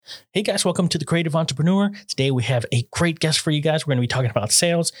Hey guys, welcome to The Creative Entrepreneur. Today we have a great guest for you guys. We're going to be talking about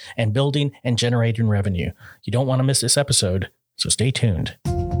sales and building and generating revenue. You don't want to miss this episode, so stay tuned.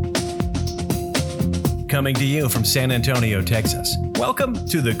 Coming to you from San Antonio, Texas. Welcome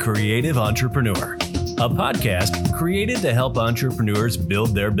to The Creative Entrepreneur, a podcast created to help entrepreneurs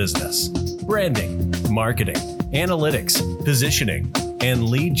build their business. Branding, marketing, analytics, positioning, and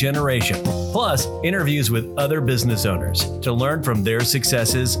lead generation, plus interviews with other business owners to learn from their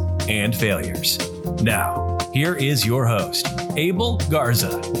successes and failures. Now, here is your host, Abel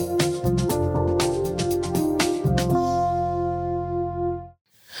Garza.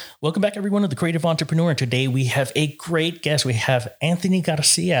 Welcome back, everyone, to The Creative Entrepreneur. And today we have a great guest. We have Anthony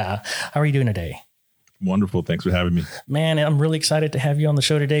Garcia. How are you doing today? Wonderful. Thanks for having me. Man, I'm really excited to have you on the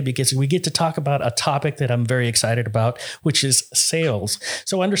show today because we get to talk about a topic that I'm very excited about, which is sales.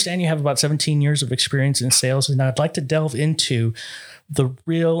 So I understand you have about 17 years of experience in sales, and I'd like to delve into the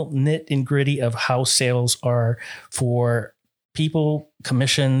real nit and gritty of how sales are for people,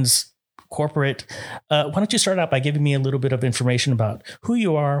 commissions, corporate. Why don't you start out by giving me a little bit of information about who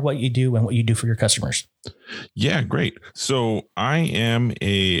you are, what you do, and what you do for your customers? Yeah, great. So I am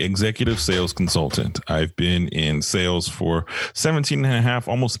a executive sales consultant. I've been in sales for 17 and a half,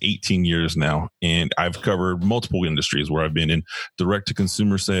 almost 18 years now. And I've covered multiple industries where I've been in direct to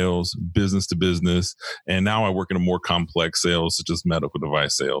consumer sales, business to business. And now I work in a more complex sales, such as medical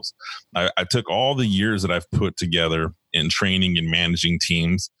device sales. I took all the years that I've put together in training and managing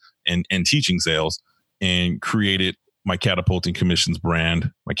teams and teaching sales and created my Catapulting Commissions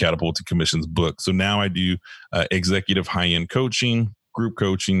brand, my Catapulting Commissions book. So now I do executive high-end coaching, group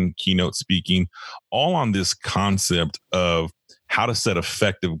coaching, keynote speaking, all on this concept of how to set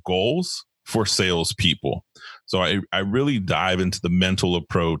effective goals for salespeople. So I really dive into the mental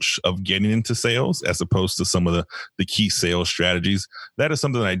approach of getting into sales as opposed to some of the key sales strategies. That is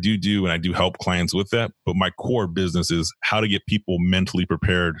something that I do, and I do help clients with that. But my core business is how to get people mentally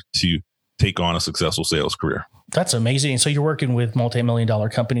prepared to take on a successful sales career. That's amazing. So you're working with multi-million-dollar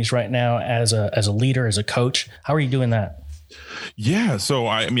companies right now as a leader, as a coach. How are you doing that? Yeah. So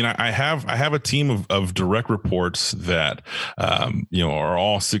I have a team of direct reports that, are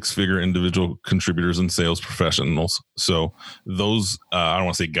all six-figure individual contributors and sales professionals. So those, I don't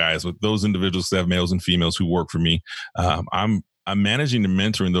want to say guys, but those individuals that have males and females who work for me, I'm managing and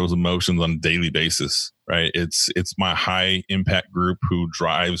mentoring those emotions on a daily basis, right? It's my high impact group who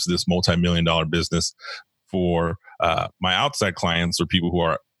drives this multi-million-dollar business. For my outside clients or people who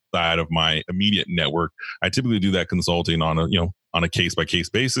are outside of my immediate network, I typically do that consulting on a case by case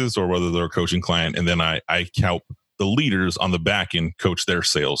basis, or whether they're a coaching client, and then I help the leaders on the back end coach their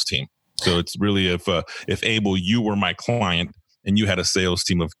sales team. So it's really if Abel, you were my client and you had a sales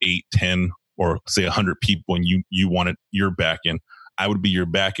team of 8, 10, or say 100 people, and you wanted your back end, I would be your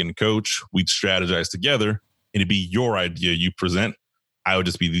back end coach. We'd strategize together, and it'd be your idea you present. I would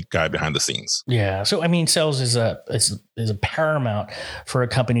just be the guy behind the scenes. Yeah. So, I mean, sales is a paramount for a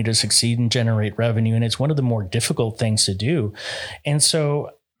company to succeed and generate revenue. And it's one of the more difficult things to do. And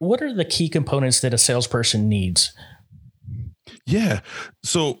so what are the key components that a salesperson needs? Yeah.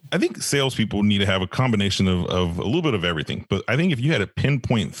 So I think salespeople need to have a combination of a little bit of everything. But I think if you had to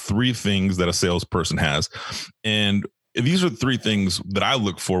pinpoint 3 things that a salesperson has, and these are 3 things that I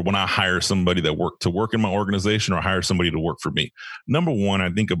look for when I hire somebody that work in my organization or hire somebody to work for me. Number 1, I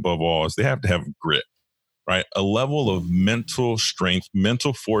think above all, is they have to have grit, right? A level of mental strength,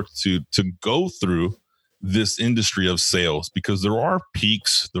 mental fortitude to go through this industry of sales, because there are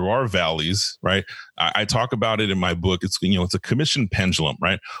peaks, there are valleys, right? I talk about it in my book. It's a commission pendulum,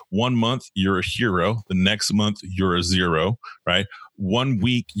 right? 1 month you're a hero, the next month you're a zero, right? 1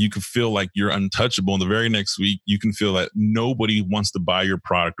 week you can feel like you're untouchable, and the very next week you can feel that nobody wants to buy your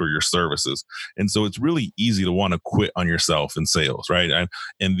product or your services. And so it's really easy to want to quit on yourself in sales, right?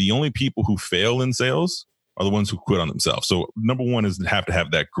 And the only people who fail in sales are the ones who quit on themselves. So number 1 is to have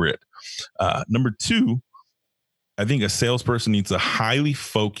that grit. Number 2, I think a salesperson needs a highly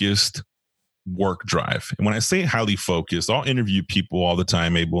focused work drive. And when I say highly focused, I'll interview people all the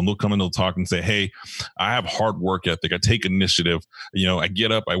time, Abel, and they'll come and they'll talk and say, hey, I have hard work ethic. I take initiative. I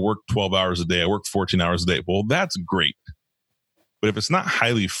get up, I work 12 hours a day. I work 14 hours a day. Well, that's great. But if it's not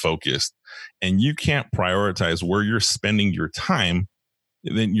highly focused and you can't prioritize where you're spending your time,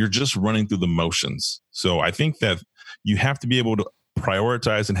 then you're just running through the motions. So I think that you have to be able to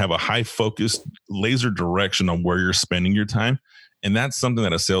prioritize and have a high focused laser direction on where you're spending your time. And that's something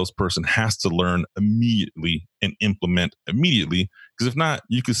that a salesperson has to learn immediately and implement immediately. Because if not,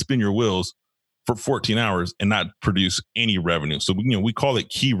 you could spin your wheels for 14 hours and not produce any revenue. So, we call it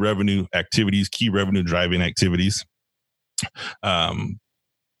key revenue activities, key revenue driving activities.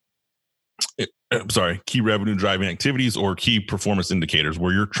 key revenue driving activities or key performance indicators,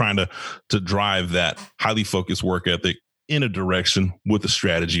 where you're trying to drive that highly focused work ethic in a direction with a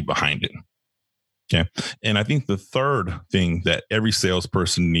strategy behind it. Okay. And I think the third thing that every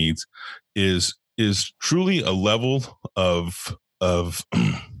salesperson needs is truly a level of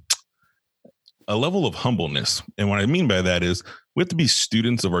a level of humbleness. And what I mean by that is we have to be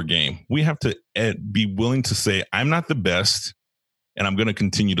students of our game. We have to be willing to say, I'm not the best, and I'm going to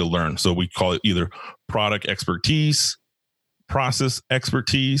continue to learn. So we call it either product expertise, process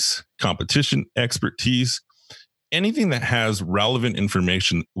expertise, competition expertise, anything that has relevant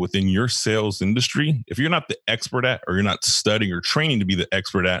information within your sales industry. If you're not the expert at, or you're not studying or training to be the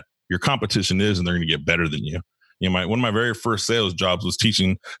expert at, your competition is, and they're going to get better than you. One of my very first sales jobs was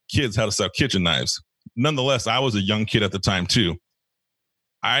teaching kids how to sell kitchen knives. Nonetheless, I was a young kid at the time too.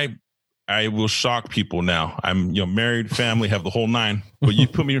 I will shock people now. I'm married, family, have the whole nine. But you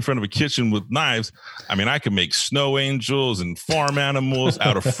put me in front of a kitchen with knives. I mean, I can make snow angels and farm animals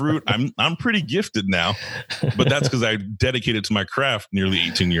out of fruit. I'm pretty gifted now, but that's because I dedicated to my craft nearly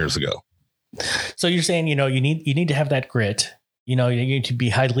 18 years ago. So you're saying, you need to have that grit. You need to be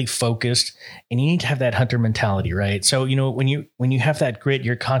highly focused, and you need to have that hunter mentality, right? So, when you have that grit,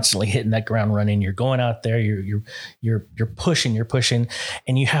 you're constantly hitting that ground running. You're going out there, you're pushing,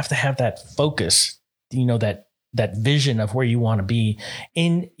 and you have to have that focus, that vision of where you want to be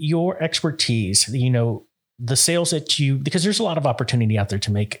in your expertise, the sales because there's a lot of opportunity out there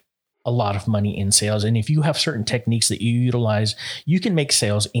to make a lot of money in sales. And if you have certain techniques that you utilize, you can make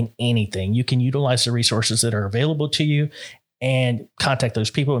sales in anything. You can utilize the resources that are available to you and contact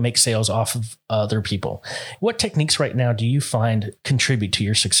those people and make sales off of other people. What techniques right now do you find contribute to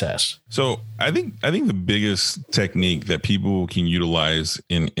your success? So I think the biggest technique that people can utilize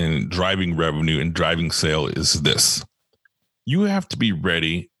in driving revenue and driving sale is this. You have to be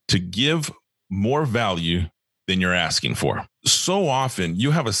ready to give more value than you're asking for. So often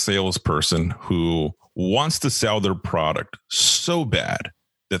you have a salesperson who wants to sell their product so bad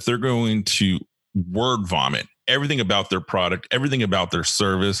that they're going to word vomit everything about their product, everything about their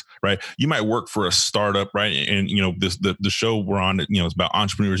service, right? You might work for a startup, right? And the show we're on, it's about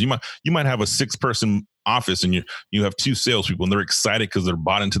entrepreneurs. You might have a 6-person office and you have 2 salespeople, and they're excited because they're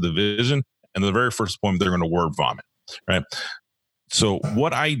bought into the vision. And the very first point, they're going to word vomit, right? So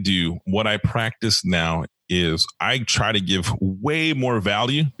what I practice now is I try to give way more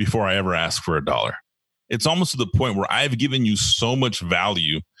value before I ever ask for $1. It's almost to the point where I've given you so much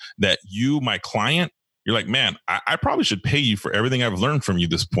value that you, my client, you're like, man, I probably should pay you for everything I've learned from you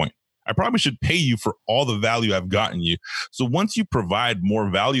this point. I probably should pay you for all the value I've gotten you. So once you provide more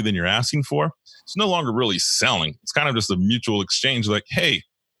value than you're asking for, it's no longer really selling. It's kind of just a mutual exchange. Like, hey,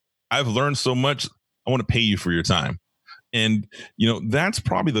 I've learned so much. I want to pay you for your time. And, that's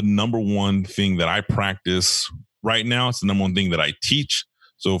probably the number one thing that I practice right now. It's the number one thing that I teach.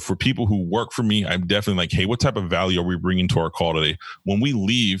 So for people who work for me, I'm definitely like, hey, what type of value are we bringing to our call today? When we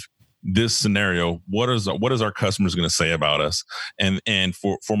leave this scenario, what is our customers going to say about us? And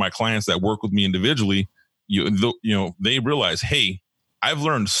for my clients that work with me individually, they realize, hey, I've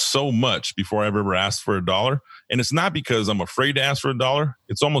learned so much before I've ever asked for $1. And it's not because I'm afraid to ask for $1.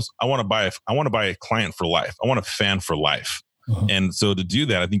 It's almost, I want to buy a client for life. I want a fan for life. Uh-huh. And so to do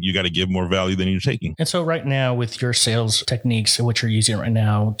that, I think you got to give more value than you're taking. And so right now with your sales techniques, what you're using right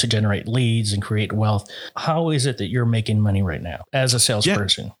now to generate leads and create wealth, how is it that you're making money right now as a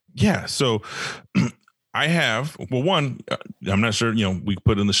salesperson? Yeah. So I have, one, I'm not sure, we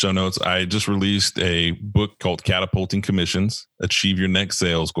put in the show notes. I just released a book called Catapulting Commissions, Achieve Your Next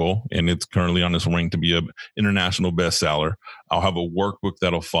Sales Goal. And it's currently on its rank to be an international bestseller. I'll have a workbook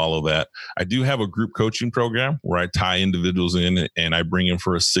that'll follow that. I do have a group coaching program where I tie individuals in and I bring in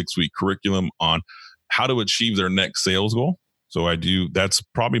for a 6-week curriculum on how to achieve their next sales goal. So that's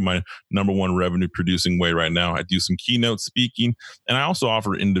probably my number one revenue producing way right now. I do some keynote speaking, and I also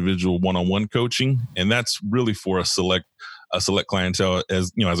offer individual one-on-one coaching. And that's really for a select clientele.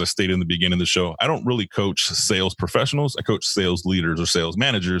 As I stated in the beginning of the show, I don't really coach sales professionals. I coach sales leaders or sales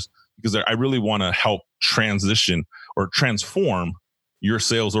managers because I really want to help transition or transform your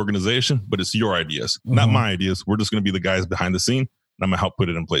sales organization, but it's your ideas, not my ideas. We're just going to be the guys behind the scene. I'm going to help put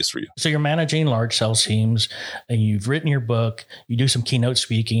it in place for you. So you're managing large sales teams, and you've written your book, you do some keynote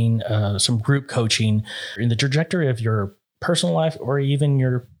speaking, some group coaching. In the trajectory of your personal life or even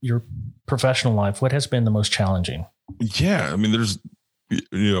your professional life, what has been the most challenging? Yeah. I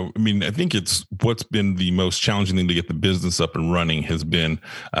mean, I think it's what's been the most challenging thing to get the business up and running has been,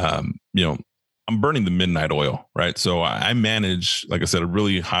 I'm burning the midnight oil, right? So I manage, like I said, a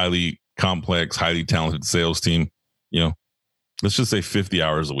really highly complex, highly talented sales team, let's just say 50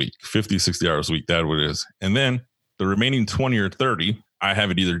 hours a week, 50, 60 hours a week. That's what it is. And then the remaining 20 or 30, I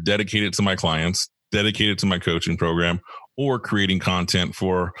have it either dedicated to my clients, dedicated to my coaching program, or creating content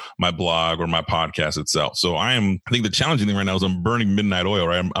for my blog or my podcast itself. So I think the challenging thing right now is I'm burning midnight oil,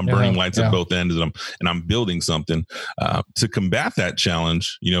 right? I'm burning lights at both ends, and I'm building something to combat that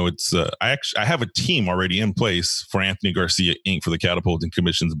challenge. It's I have a team already in place for Anthony Garcia Inc. for the Catapulting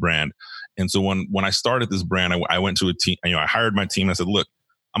Commissions brand. And so when I started this brand, I went to a team, I hired my team and I said, look,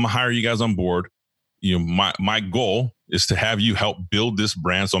 I'm gonna hire you guys on board. My goal is to have you help build this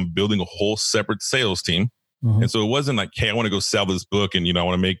brand. So I'm building a whole separate sales team. Mm-hmm. And so it wasn't like, hey, I want to go sell this book and, I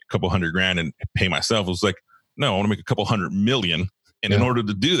want to make a couple $100,000 and pay myself. It was like, no, I want to make a couple $100 million. And in order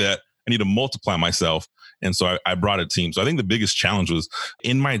to do that, I need to multiply myself. And so I brought a team. So I think the biggest challenge was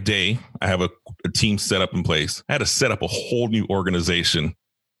in my day, I have a team set up in place. I had to set up a whole new organization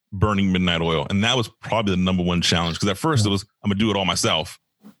burning midnight oil. And that was probably the number one challenge. Because at first it was, I'm going to do it all myself.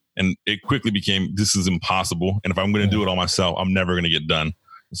 And it quickly became, this is impossible. And if I'm going to do it all myself, I'm never going to get done.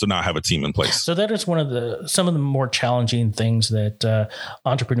 So now I have a team in place. So that is some of the more challenging things that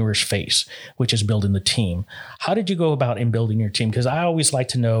entrepreneurs face, which is building the team. How did you go about in building your team? Because I always like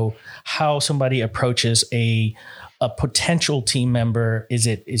to know how somebody approaches a potential team member. Is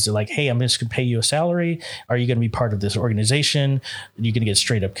it like, hey, I'm just going to pay you a salary? Are you going to be part of this organization? Are you going to get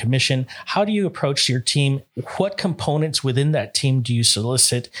straight up commission? How do you approach your team? What components within that team do you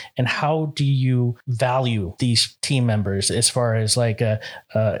solicit? And how do you value these team members as far as like,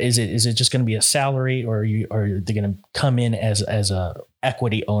 is it just going to be a salary, or are they going to come in as a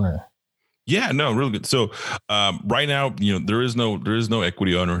equity owner? Yeah, no, really good. So right now, there is no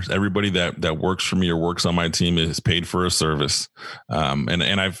equity owners. Everybody that works for me or works on my team is paid for a service.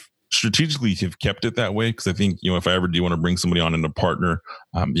 And I've strategically have kept it that way because I think, if I ever do want to bring somebody on and a partner,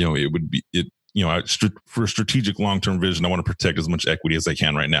 it would be it. For a strategic long-term vision, I want to protect as much equity as I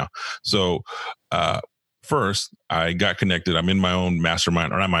can right now. So first, I got connected. I'm in my own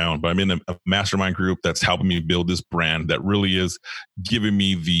mastermind, or not my own, but I'm in a mastermind group that's helping me build this brand that really is giving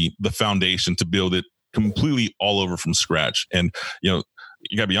me the foundation to build it completely all over from scratch. And, you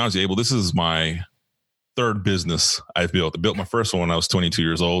got to be honest, Abel, this is my third business I've built. I built my first one when I was 22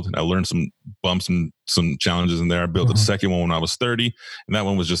 years old, and I learned some bumps and some challenges in there. I built the second one when I was 30, and that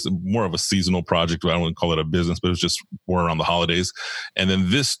one was just more of a seasonal project. I don't want to call it a business, but it was just more around the holidays. And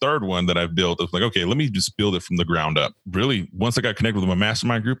then this third one that I've built, I was like, okay, let me just build it from the ground up. Really, once I got connected with my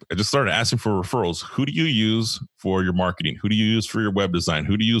mastermind group, I just started asking for referrals. Who do you use for your marketing? Who do you use for your web design?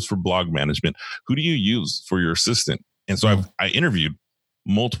 Who do you use for blog management? Who do you use for your assistant? And so I interviewed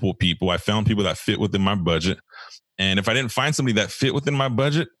multiple people. I found people that fit within my budget. And if I didn't find somebody that fit within my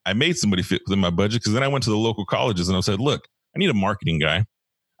budget, I made somebody fit within my budget, because then I went to the local colleges and I said, look, I need a marketing guy.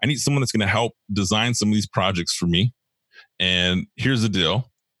 I need someone that's going to help design some of these projects for me. And here's the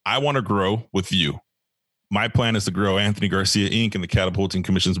deal. I want to grow with you. My plan is to grow Anthony Garcia Inc. and the Catapulting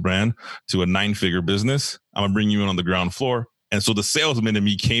Commissions brand to a 9-figure business. I'm going to bring you in on the ground floor. And so the salesman in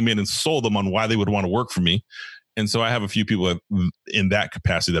me came in and sold them on why they would want to work for me. And so I have a few people in that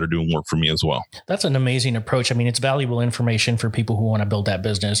capacity that are doing work for me as well. That's an amazing approach. I mean, it's valuable information for people who want to build that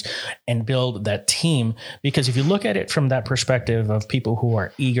business and build that team. Because if you look at it from that perspective of people who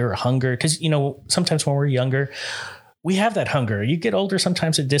are eager, hunger, because, sometimes when we're younger, we have that hunger. You get older,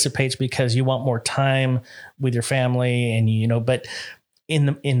 sometimes it dissipates because you want more time with your family. And, but in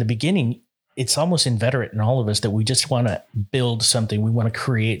the beginning, it's almost inveterate in all of us that we just want to build something. We want to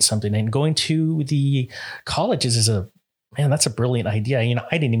create something, and going to the colleges that's a brilliant idea.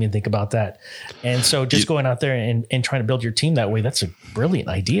 I didn't even think about that. And so just going out there and trying to build your team that way, that's a brilliant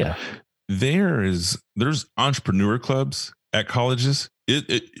idea. There's entrepreneur clubs at colleges.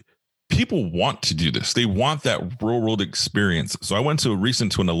 People want to do this. They want that real world experience. So I went to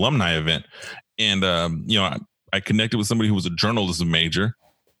an alumni event, and I connected with somebody who was a journalism major.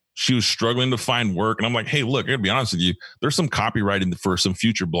 She was struggling to find work. And I'm like, hey, look, I gotta be honest with you. There's some copywriting for some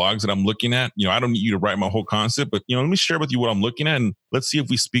future blogs that I'm looking at. I don't need you to write my whole concept, but let me share with you what I'm looking at, and let's see if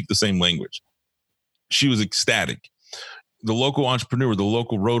we speak the same language. She was ecstatic. The local entrepreneur, the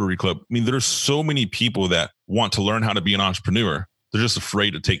local Rotary Club. I mean, there's so many people that want to learn how to be an entrepreneur. They're just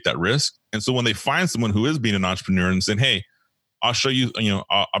afraid to take that risk. And so when they find someone who is being an entrepreneur and saying, hey, I'll show you,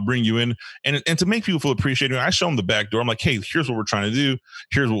 I'll bring you in. And to make people feel appreciated, I show them the back door. I'm like, hey, here's what we're trying to do.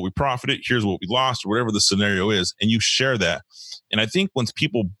 Here's what we profited. Here's what we lost, or whatever the scenario is. And you share that. And I think once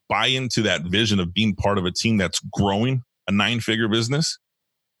people buy into that vision of being part of a team that's growing a 9-figure business,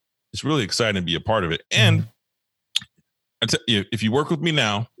 it's really exciting to be a part of it. And if you work with me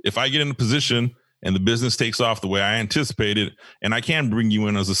now, if I get in a position and the business takes off the way I anticipated, and I can bring you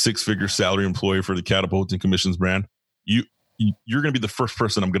in as a 6-figure salary employee for the Catapulting Commissions brand, you're going to be the first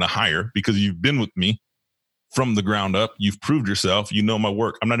person I'm going to hire because you've been with me from the ground up. You've proved yourself. You know my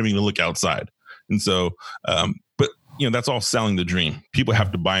work. I'm not even going to look outside. And so, but that's all selling the dream. People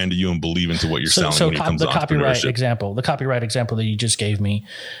have to buy into you and believe into what you're selling. So when it comes the to copyright example that you just gave me,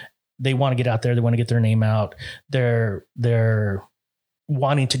 they want to get out there. They want to get their name out. They're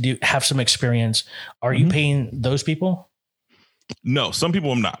wanting to have some experience. Are you paying those people? No, some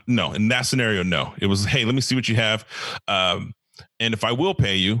people I'm not. No, in that scenario, no. It was, hey, let me see what you have. And if I will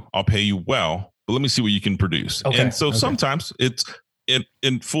pay you, I'll pay you well, but let me see what you can produce. Okay. And so sometimes it's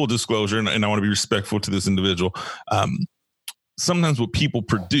in full disclosure, and I want to be respectful to this individual. Sometimes what people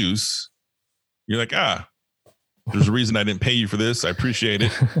produce, you're like, there's a reason I didn't pay you for this. I appreciate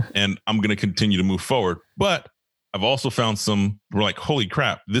it. And I'm going to continue to move forward. But I've also found we're like, holy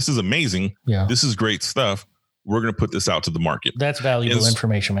crap, this is amazing. Yeah. This is great stuff. We're going to put this out to the market. That's valuable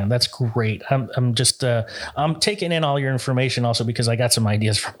information, man. That's great. I'm just, I'm taking in all your information also because I got some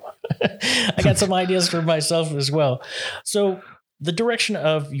ideas for myself as well. So the direction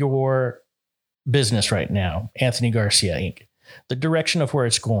of your business right now, Anthony Garcia Inc., the direction of where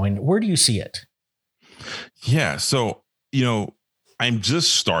it's going, where do you see it? Yeah. So, I'm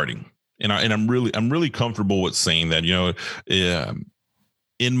just starting and I'm really comfortable with saying that,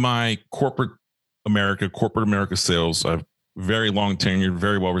 in my corporate America sales, I've very long tenured,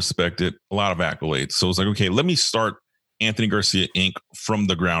 very well respected, a lot of accolades. So it's like, okay, let me start Anthony Garcia Inc. from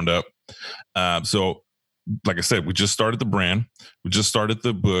the ground up. So like I said, we just started the brand. We just started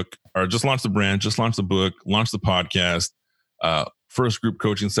the book, or just launched the brand, just launched the book, launched the podcast, first group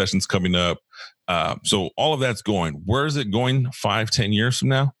coaching sessions coming up. So all of that's going. Where is it going 5-10 years from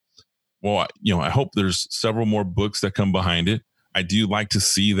now? Well, I hope there's several more books that come behind it. I do like to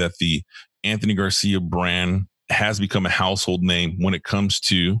see that the Anthony Garcia brand has become a household name when it comes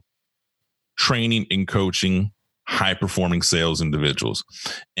to training and coaching high performing sales individuals.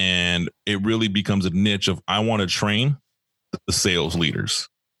 And it really becomes a niche of, I want to train the sales leaders,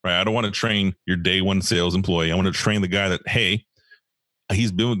 right? I don't want to train your day one sales employee. I want to train the guy that, hey,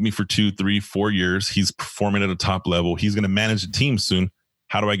 he's been with me for 2, 3, 4 years. He's performing at a top level. He's going to manage a team soon.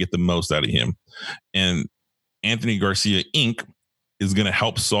 How do I get the most out of him? And Anthony Garcia Inc. is going to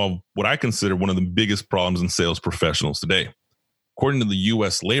help solve what I consider one of the biggest problems in sales professionals today. According to the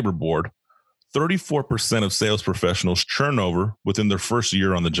U.S. Labor Board, 34% of sales professionals churn over within their first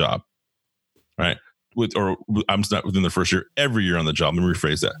year on the job. Right? I'm not within their first year, every year on the job. Let me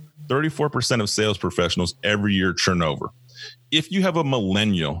rephrase that. 34% of sales professionals every year churn over. If you have a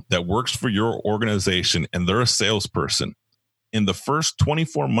millennial that works for your organization and they're a salesperson, in the first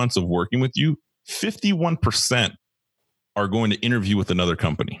 24 months of working with you, 51% are going to interview with another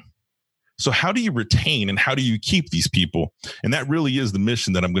company. So how do you retain and how do you keep these people? And that really is the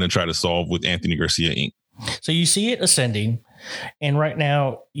mission that I'm going to try to solve with Anthony Garcia Inc. So you see it ascending, and right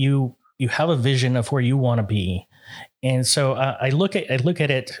now you have a vision of where you want to be. And so I look at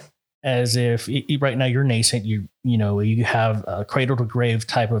it as if right now you're nascent, you have a cradle to grave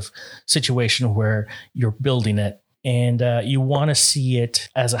type of situation where you're building it, and you want to see it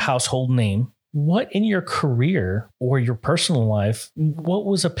as a household name. What in your career or your personal life, what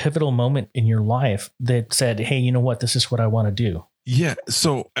was a pivotal moment in your life that said, hey, you know what, this is what I want to do? Yeah.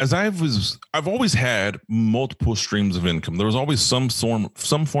 So as I've always had multiple streams of income. There was always some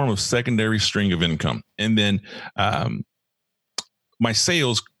form of secondary string of income. And then my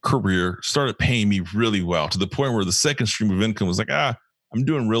sales career started paying me really well, to the point where the second stream of income was like, I'm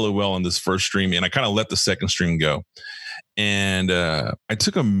doing really well on this first stream. And I kind of let the second stream go. And I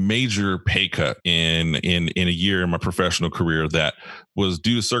took a major pay cut in a year in my professional career that was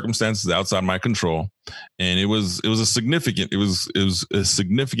due to circumstances outside my control, and it was a significant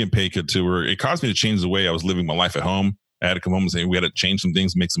pay cut to where it caused me to change the way I was living my life at home. I had to come home and say we had to change some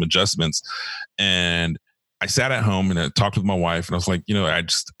things, make some adjustments, and I sat at home and I talked with my wife, and I was like,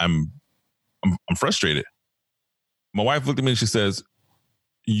 I'm frustrated. My wife looked at me and she says,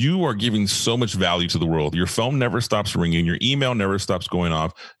 you are giving so much value to the world. Your phone never stops ringing. Your email never stops going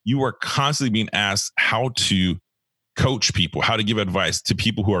off. You are constantly being asked how to coach people, how to give advice to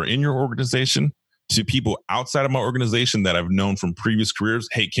people who are in your organization, to people outside of my organization that I've known from previous careers.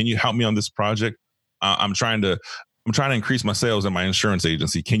 Hey, can you help me on this project? I'm trying to increase my sales at my insurance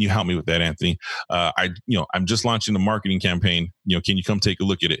agency. Can you help me with that, Anthony? I'm just launching a marketing campaign. Can you come take a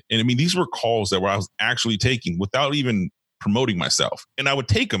look at it? And I mean, these were calls that I was actually taking without even promoting myself, and I would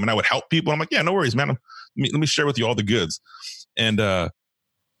take them and I would help people. I'm like, yeah, no worries, man. Let me share with you all the goods. And my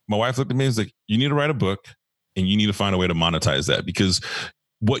wife looked at me and was like, you need to write a book and you need to find a way to monetize that, because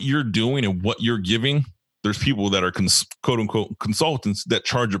what you're doing and what you're giving, there's people that are quote unquote consultants that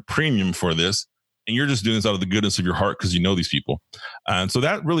charge a premium for this, and you're just doing this out of the goodness of your heart because you know these people. And so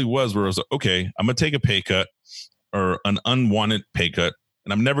that really was where I was like, okay, I'm going to take a pay cut or an unwanted pay cut,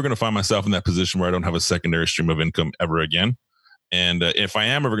 and I'm never going to find myself in that position where I don't have a secondary stream of income ever again. And if I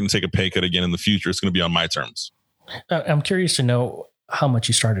am ever going to take a pay cut again in the future, it's going to be on my terms. I'm curious to know how much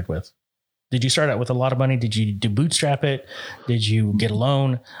you started with. Did you start out with a lot of money? Did you bootstrap it? Did you get a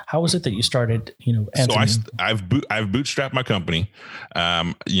loan? How was it that you started? So I've bootstrapped my company.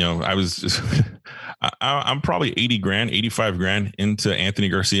 I was just, I'm probably 80 grand, 85 grand into Anthony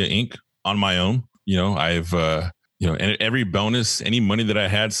Garcia Inc. on my own. I've and every bonus, any money that I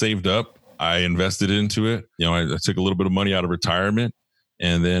had saved up, I invested into it. I took a little bit of money out of retirement,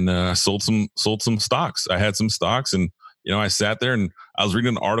 and then I sold some stocks. I had some stocks, and I sat there and I was reading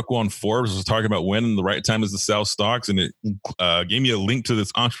an article on Forbes. It was talking about when the right time is to sell stocks. And it gave me a link to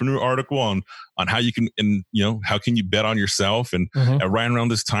this entrepreneur article on how you can, and how can you bet on yourself. And right around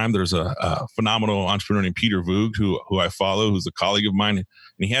this time, there's a phenomenal entrepreneur named Peter Voogd, who I follow, who's a colleague of mine. And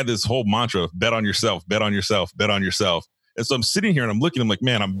he had this whole mantra of bet on yourself, bet on yourself, bet on yourself. And so I'm sitting here and I'm looking, I'm like,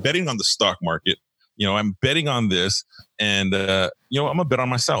 man, I'm betting on the stock market. I'm betting on this, and I'm gonna bet on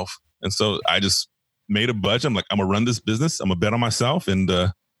myself. And so I just made a budget. I'm like, I'm gonna run this business. I'm gonna bet on myself. And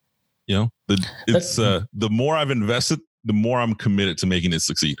the more I've invested, the more I'm committed to making it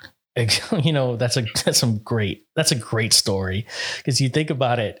succeed. That's a great story, because you think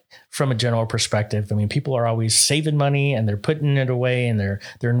about it from a general perspective. I mean, people are always saving money and they're putting it away, and they're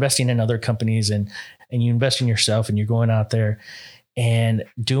investing in other companies, and you invest in yourself, and you're going out there and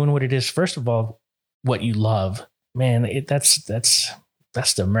doing what it is. First of all, what you love, man, that's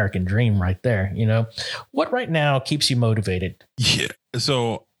the American dream right there. What right now keeps you motivated? Yeah.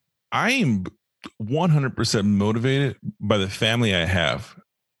 So I am 100% motivated by the family I have.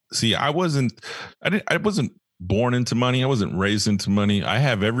 See, I wasn't born into money. I wasn't raised into money. I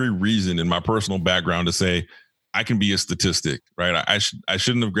have every reason in my personal background to say I can be a statistic, right? I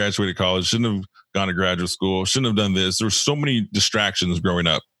shouldn't have graduated college, shouldn't have gone to graduate school, shouldn't have done this. There's so many distractions growing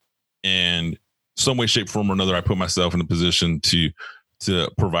up, and some way, shape, form, or another, I put myself in a position to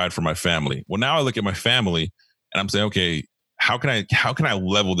provide for my family. Well, now I look at my family and I'm saying, okay, how can I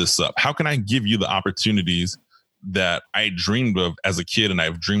level this up? How can I give you the opportunities that I dreamed of as a kid and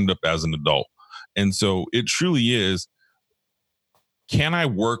I've dreamed up as an adult? And so it truly is, can I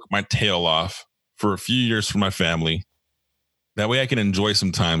work my tail off for a few years for my family? That way I can enjoy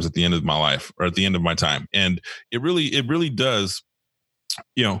some times at the end of my life, or at the end of my time. And it really does.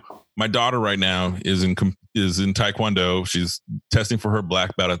 My daughter right now is in Taekwondo. She's testing for her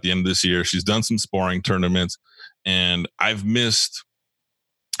black belt at the end of this year. She's done some sparring tournaments, and I've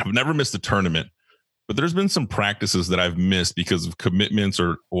never missed a tournament, but there's been some practices that I've missed because of commitments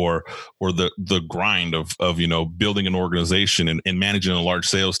or the grind of building an organization and managing a large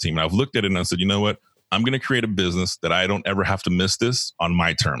sales team. And I've looked at it and I said, you know what? I'm going to create a business that I don't ever have to miss this on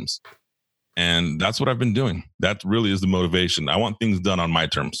my terms. And that's what I've been doing. That really is the motivation. I want things done on my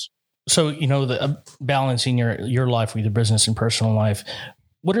terms. So, the balancing your life with your business and personal life,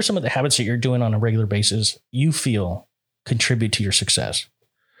 what are some of the habits that you're doing on a regular basis you feel contribute to your success?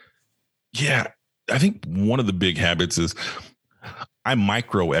 Yeah, I think one of the big habits is I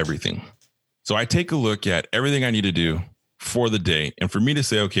micro everything. So I take a look at everything I need to do for the day. And for me to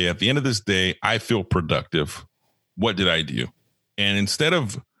say, okay, at the end of this day, I feel productive. What did I do? And instead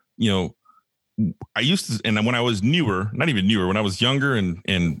of, I used to, and when I was newer, not even newer, when I was younger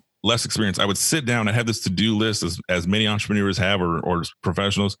and less experienced, I would sit down and have this to-do list as many entrepreneurs have or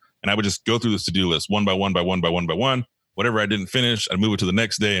professionals. And I would just go through this to-do list one by one. Whatever I didn't finish, I'd move it to the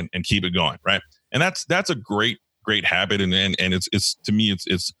next day and keep it going. Right. And that's a great habit. And it's to me,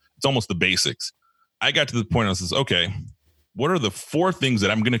 it's almost the basics. I got to the point I was okay, what are the 4 things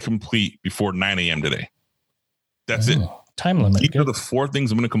that I'm going to complete before 9 a.m. today? That's it. Time limit. These are the 4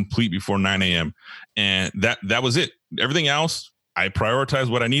 things I'm going to complete before 9 a.m. And that was it. Everything else, I prioritized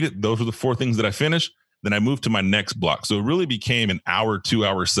what I needed. Those were the 4 things that I finished. Then I moved to my next block. So it really became an hour,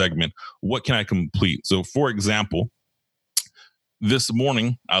 2-hour segment. What can I complete? So for example, this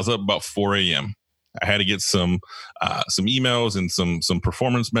morning, I was up about 4 a.m. I had to get some emails and some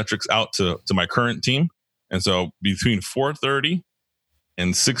performance metrics out to my current team. And so between 4:30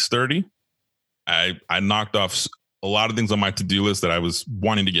 and 6:30, I knocked off a lot of things on my to-do list that I was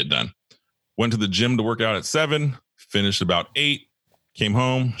wanting to get done. Went to the gym to work out at 7, finished about 8, came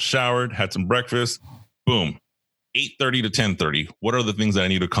home, showered, had some breakfast, boom, 8:30 to 10:30. What are the things that I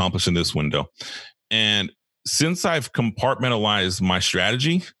need to accomplish in this window? And since I've compartmentalized my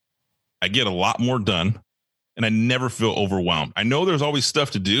strategy, I get a lot more done. and I never feel overwhelmed. I know there's always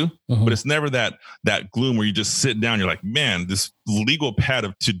stuff to do, but it's never that gloom where you just sit down. You're like, man, this legal pad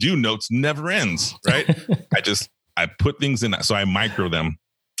of to-do notes never ends, right? I put things in that, so I micro them.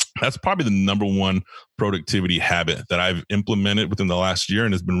 That's probably the number one productivity habit that I've implemented within the last year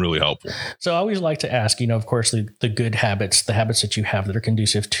and has been really helpful. So I always like to ask, of course, the good habits, the habits that you have that are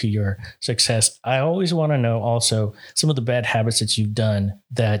conducive to your success. I always want to know also some of the bad habits that you've done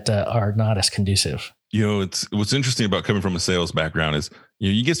that are not as conducive. It's what's interesting about coming from a sales background is,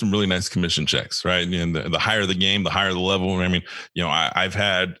 you get some really nice commission checks, right? And the higher the game, the higher the level. I mean, I've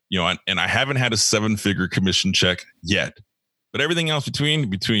had, and I haven't had a 7-figure commission check yet. But everything else between, a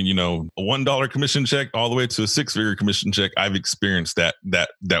 $1 commission check all the way to a 6-figure commission check, I've experienced that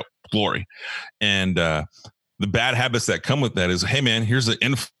glory. And the bad habits that come with that is, hey man, here's the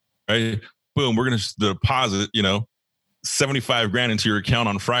info, right? Boom, we're going to deposit, $75,000 into your account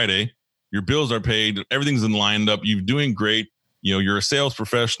on Friday. Your bills are paid. Everything's lined up. You're doing great. You're a sales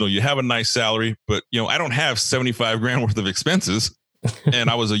professional. You have a nice salary, but I don't have $75,000 worth of expenses. And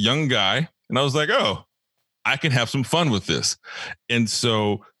I was a young guy, and I was like, oh, I can have some fun with this. And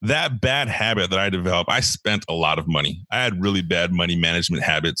so that bad habit that I developed, I spent a lot of money. I had really bad money management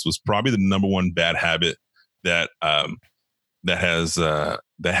habits, was probably the number one bad habit that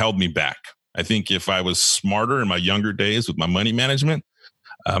held me back. I think if I was smarter in my younger days with my money management,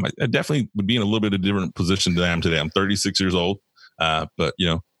 I definitely would be in a little bit of a different position than I am today. I'm 36 years old. But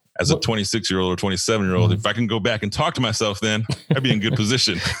as a 26-year-old or 27-year-old, if I can go back and talk to myself, then I'd be in good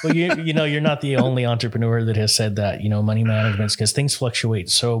position. Well, you're not the only entrepreneur that has said that, money management, because things fluctuate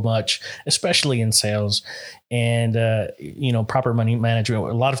so much, especially in sales, and, proper money management.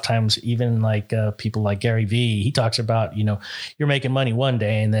 A lot of times, even like people like Gary Vee, he talks about, you're making money one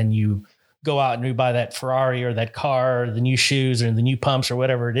day and then you go out and you buy that Ferrari or that car, or the new shoes or the new pumps or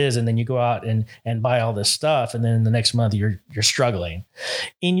whatever it is. And then you go out and buy all this stuff. And then the next month you're struggling.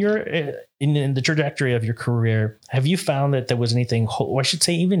 In the trajectory of your career, have you found that there was anything, or I should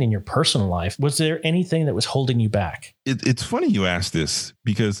say, even in your personal life, was there anything that was holding you back? It's funny you ask this,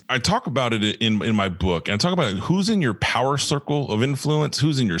 because I talk about it in my book, and I talk about who's in your power circle of influence,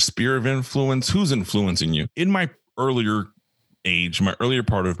 who's in your sphere of influence, who's influencing you. In my earlier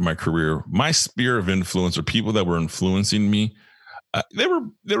part of my career, my sphere of influence, or people that were influencing me, they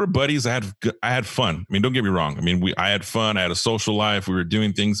were buddies. I had fun. I mean, don't get me wrong. I mean, I had fun. I had a social life. We were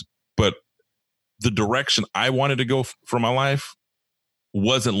doing things, but the direction I wanted to go for my life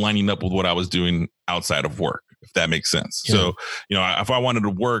wasn't lining up with what I was doing outside of work, if that makes sense. Yeah. So, if I wanted to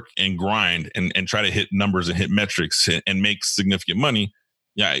work and grind and try to hit numbers and hit metrics and make significant money,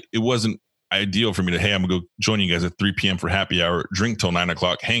 it wasn't ideal for me to, hey, I'm gonna go join you guys at 3 p.m. for happy hour, drink till 9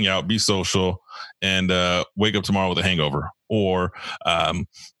 o'clock, hang out, be social, and wake up tomorrow with a hangover. Or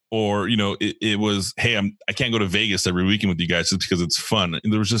it was, hey, I can't go to Vegas every weekend with you guys just because it's fun.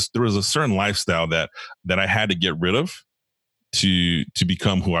 And there was a certain lifestyle that I had to get rid of to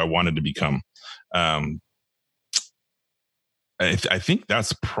become who I wanted to become. I think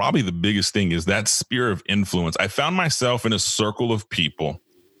that's probably the biggest thing, is that sphere of influence. I found myself in a circle of people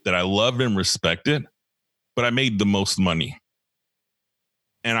that I loved and respected, but I made the most money.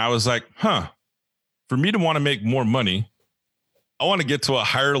 And I was like, for me to want to make more money, I want to get to a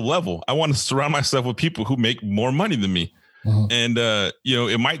higher level. I want to surround myself with people who make more money than me. Mm-hmm. And,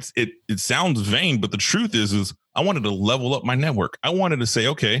 it sounds vain, but the truth is I wanted to level up my network. I wanted to say,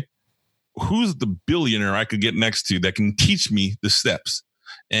 okay, who's the billionaire I could get next to that can teach me the steps?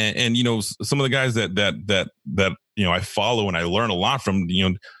 And some of the guys that I follow and I learn a lot from,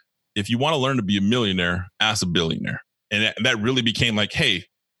 if you want to learn to be a millionaire, ask a billionaire. And that really became like, hey,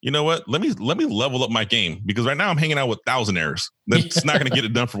 you know what? Let me level up my game, because right now I'm hanging out with thousandaires. That's not going to get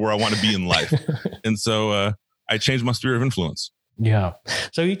it done for where I want to be in life. And so I changed my sphere of influence. Yeah.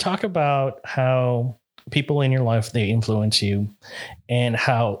 So you talk about how people in your life, they influence you, and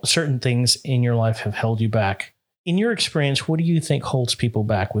how certain things in your life have held you back. In your experience, what do you think holds people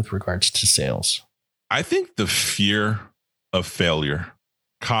back with regards to sales? I think the fear of failure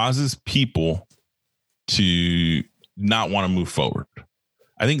causes people to not want to move forward.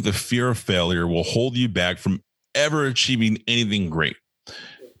 I think the fear of failure will hold you back from ever achieving anything great.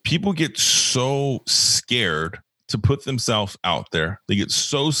 People get so scared to put themselves out there. They get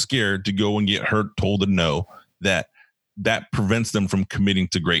so scared to go and get hurt, told a no, that prevents them from committing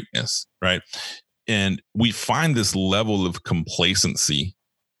to greatness, right? And we find this level of complacency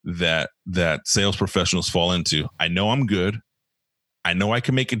that sales professionals fall into. I know I'm good. I know I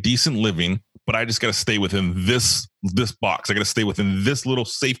can make a decent living, but I just got to stay within this box. I got to stay within this little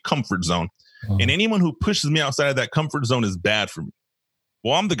safe comfort zone. And anyone who pushes me outside of that comfort zone is bad for me.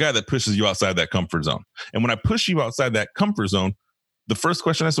 Well, I'm the guy that pushes you outside that comfort zone. And when I push you outside that comfort zone, the first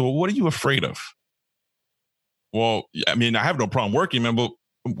question I said, well, what are you afraid of? Well, I mean, I have no problem working, man, but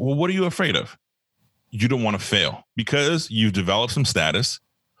well, what are you afraid of? You don't want to fail because you've developed some status.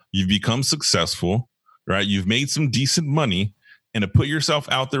 You've become successful, right? You've made some decent money, and to put yourself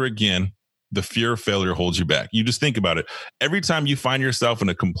out there again, the fear of failure holds you back. You just think about it. Every time you find yourself in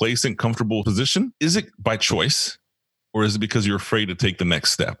a complacent, comfortable position, is it by choice or is it because you're afraid to take the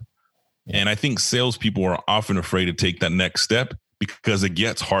next step? Yeah. And I think salespeople are often afraid to take that next step because it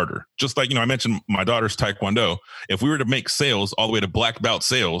gets harder. Just like, I mentioned my daughter's Taekwondo. If we were to make sales all the way to black belt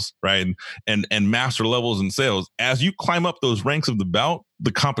sales, right, and master levels in sales, as you climb up those ranks of the belt,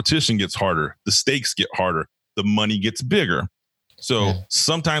 the competition gets harder. The stakes get harder. The money gets bigger. So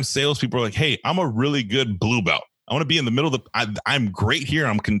sometimes salespeople are like, hey, I'm a really good blue belt. I want to be in the middle of I'm great here.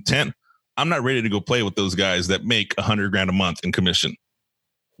 I'm content. I'm not ready to go play with those guys that make $100,000 a month in commission.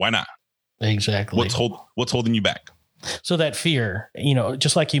 Why not? Exactly. What's holding you back? So that fear,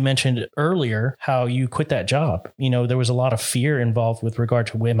 just like you mentioned earlier, how you quit that job, there was a lot of fear involved with regard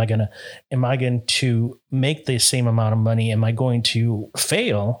to, am I going to make the same amount of money? Am I going to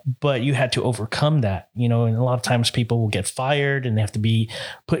fail? But you had to overcome that, and a lot of times people will get fired and they have to be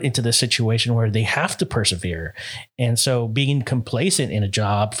put into the situation where they have to persevere. And so being complacent in a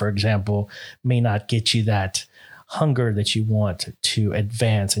job, for example, may not get you that hunger that you want to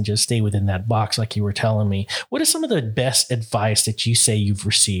advance and just stay within that box, like you were telling me. What is some of the best advice that you say you've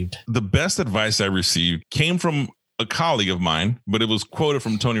received? The best advice I received came from a colleague of mine, but it was quoted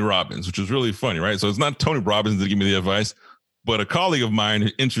from Tony Robbins, which was really funny, right? So it's not Tony Robbins that gave me the advice, but a colleague of mine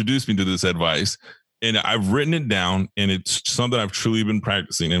introduced me to this advice, and I've written it down, and it's something I've truly been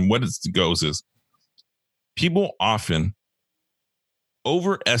practicing. And what it goes is, people often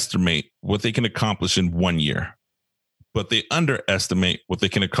overestimate what they can accomplish in 1 year, but they underestimate what they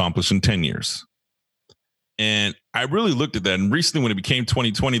can accomplish in 10 years. And I really looked at that. And recently, when it became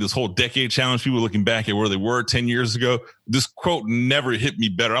 2020, this whole decade challenge, people looking back at where they were 10 years ago, this quote never hit me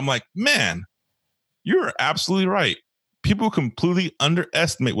better. I'm like, man, you're absolutely right. People completely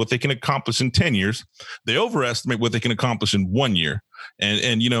underestimate what they can accomplish in 10 years. They overestimate what they can accomplish in 1 year.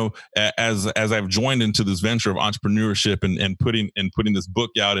 And as I've joined into this venture of entrepreneurship and putting this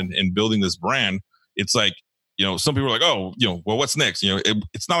book out and building this brand, it's like, some people are like, oh, well, what's next?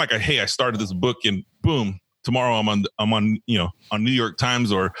 It's not like I started this book and boom, tomorrow I'm on New York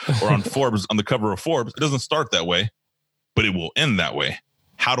Times or on Forbes, on the cover of Forbes. It doesn't start that way, but it will end that way.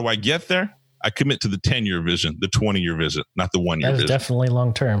 How do I get there? I commit to the 10-year vision, the 20-year vision, not the 1 year vision. That is definitely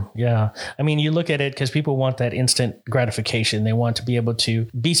long term. Yeah. I mean, you look at it because people want that instant gratification. They want to be able to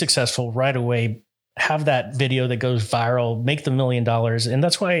be successful right away, have that video that goes viral, make the $1 million. And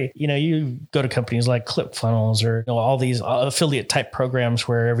that's why, you go to companies like ClickFunnels or all these affiliate type programs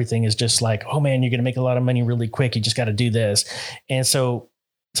where everything is just like, oh man, you're going to make a lot of money really quick. You just got to do this. And so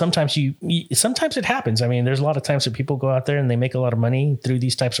sometimes sometimes it happens. I mean, there's a lot of times that people go out there and they make a lot of money through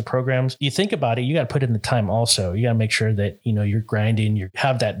these types of programs. You think about it, you got to put in the time also. You got to make sure that, you're grinding, you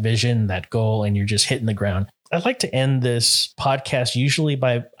have that vision, that goal, and you're just hitting the ground. I'd like to end this podcast usually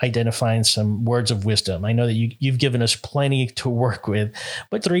by identifying some words of wisdom. I know that you've given us plenty to work with,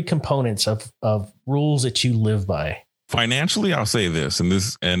 but 3 components of rules that you live by. Financially, I'll say this,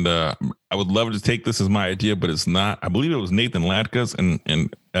 and I would love to take this as my idea, but it's not. I believe it was Nathan Latka's,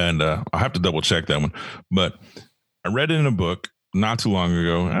 and I'll have to double check that one. But I read it in a book not too long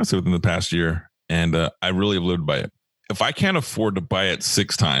ago. I'd say within the past year, and I really have lived by it. If I can't afford to buy it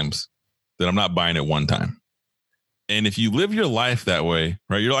 6 times, then I'm not buying it 1 time. And if you live your life that way,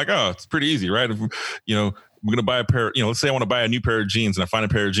 right, you're like, oh, it's pretty easy, right? If, I'm going to buy a pair, let's say I want to buy a new pair of jeans and I find a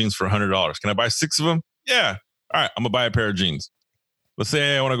pair of jeans for $100. Can I buy 6 of them? Yeah. All right. I'm going to buy a pair of jeans. Let's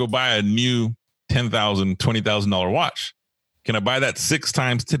say I want to go buy a new $10,000, $20,000 watch. Can I buy that 6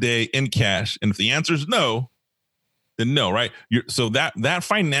 times today in cash? And if the answer is no, then no, right? So that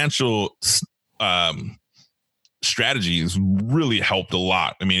financial strategy has really helped a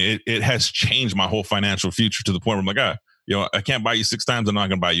lot. I mean, it has changed my whole financial future to the point where I'm like, I can't buy you 6 times. I'm not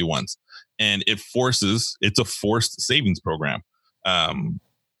going to buy you once. And it's a forced savings program.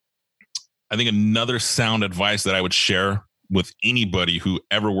 I think another sound advice that I would share with anybody who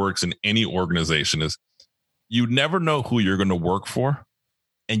ever works in any organization is you never know who you're going to work for,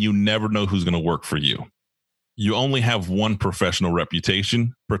 and you never know who's going to work for you. You only have one professional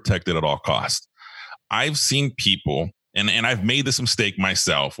reputation protected at all costs. I've seen people, and I've made this mistake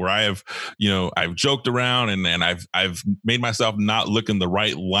myself, where I've joked around and I've made myself not look in the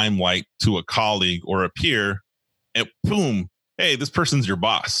right limelight to a colleague or a peer, and boom, hey, this person's your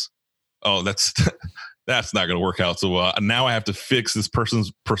boss. Oh, that's that's not going to work out so well. Now I have to fix this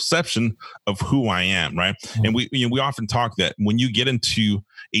person's perception of who I am, right? Mm-hmm. And we often talk that when you get into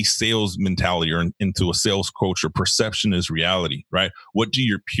a sales mentality or into a sales culture, perception is reality, right? What do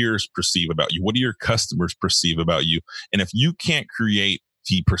your peers perceive about you? What do your customers perceive about you? And if you can't create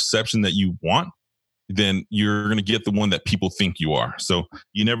the perception that you want, then you're going to get the one that people think you are. So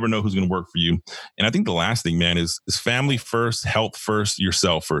you never know who's going to work for you. And I think the last thing, man, is family first, health first,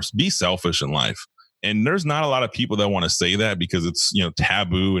 yourself first. Be selfish in life. And there's not a lot of people that want to say that because it's,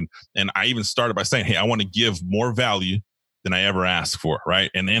 taboo. And I even started by saying, hey, I want to give more value than I ever asked for,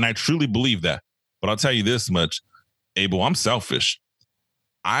 right? And I truly believe that. But I'll tell you this much, Abel, I'm selfish.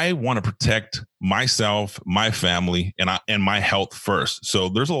 I want to protect myself, my family, and my health first. So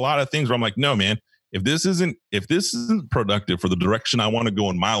there's a lot of things where I'm like, no, man, if this isn't productive for the direction I want to go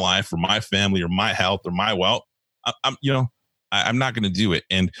in my life or my family or my health or my wealth, I'm not going to do it.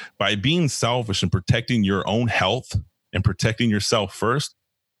 And by being selfish and protecting your own health and protecting yourself first,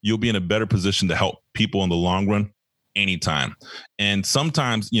 you'll be in a better position to help people in the long run anytime. And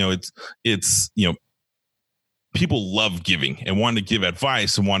sometimes, it's people love giving and want to give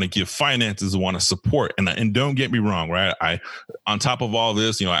advice and want to give finances and want to support. And don't get me wrong, right? On top of all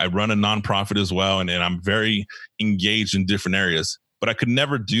this, I run a nonprofit as well. And I'm very engaged in different areas. But I could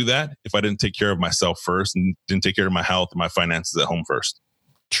never do that if I didn't take care of myself first and didn't take care of my health and my finances at home first.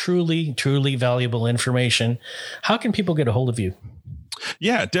 Truly, truly valuable information. How can people get a hold of you?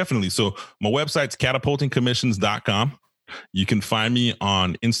 Yeah, definitely. So my website's catapultingcommissions.com. You can find me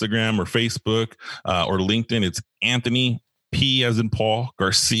on Instagram or Facebook or LinkedIn. It's Anthony P as in Paul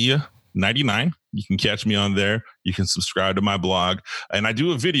Garcia 99. You can catch me on there. You can subscribe to my blog. And I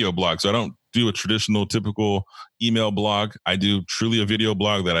do a video blog. So I don't do a traditional, typical email blog. I do truly a video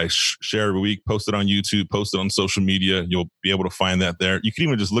blog that I share every week, post it on YouTube, post it on social media. You'll be able to find that there. You can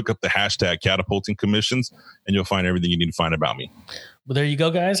even just look up the hashtag Catapulting Commissions and you'll find everything you need to find about me. Well, there you go,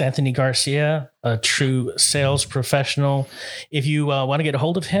 guys. Anthony Garcia, a true sales professional. If you want to get a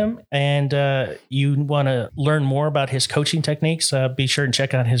hold of him and you want to learn more about his coaching techniques, be sure and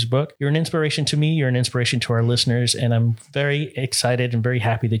check out his book. You're an inspiration to me. You're an inspiration to our listeners. And I'm very excited and very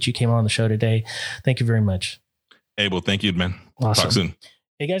happy that you came on the show today. Thank you very much. Abel, thank you, man. Awesome. Talk soon.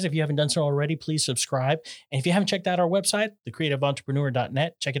 Hey, guys, if you haven't done so already, please subscribe. And if you haven't checked out our website,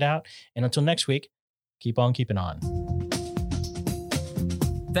 thecreativeentrepreneur.net, check it out. And until next week, keep on keeping on.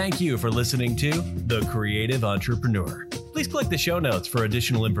 Thank you for listening to The Creative Entrepreneur. Please click the show notes for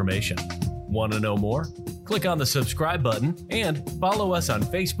additional information. Want to know more? Click on the subscribe button and follow us on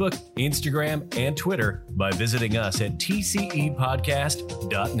Facebook, Instagram, and Twitter by visiting us at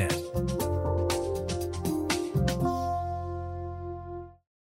tcepodcast.net.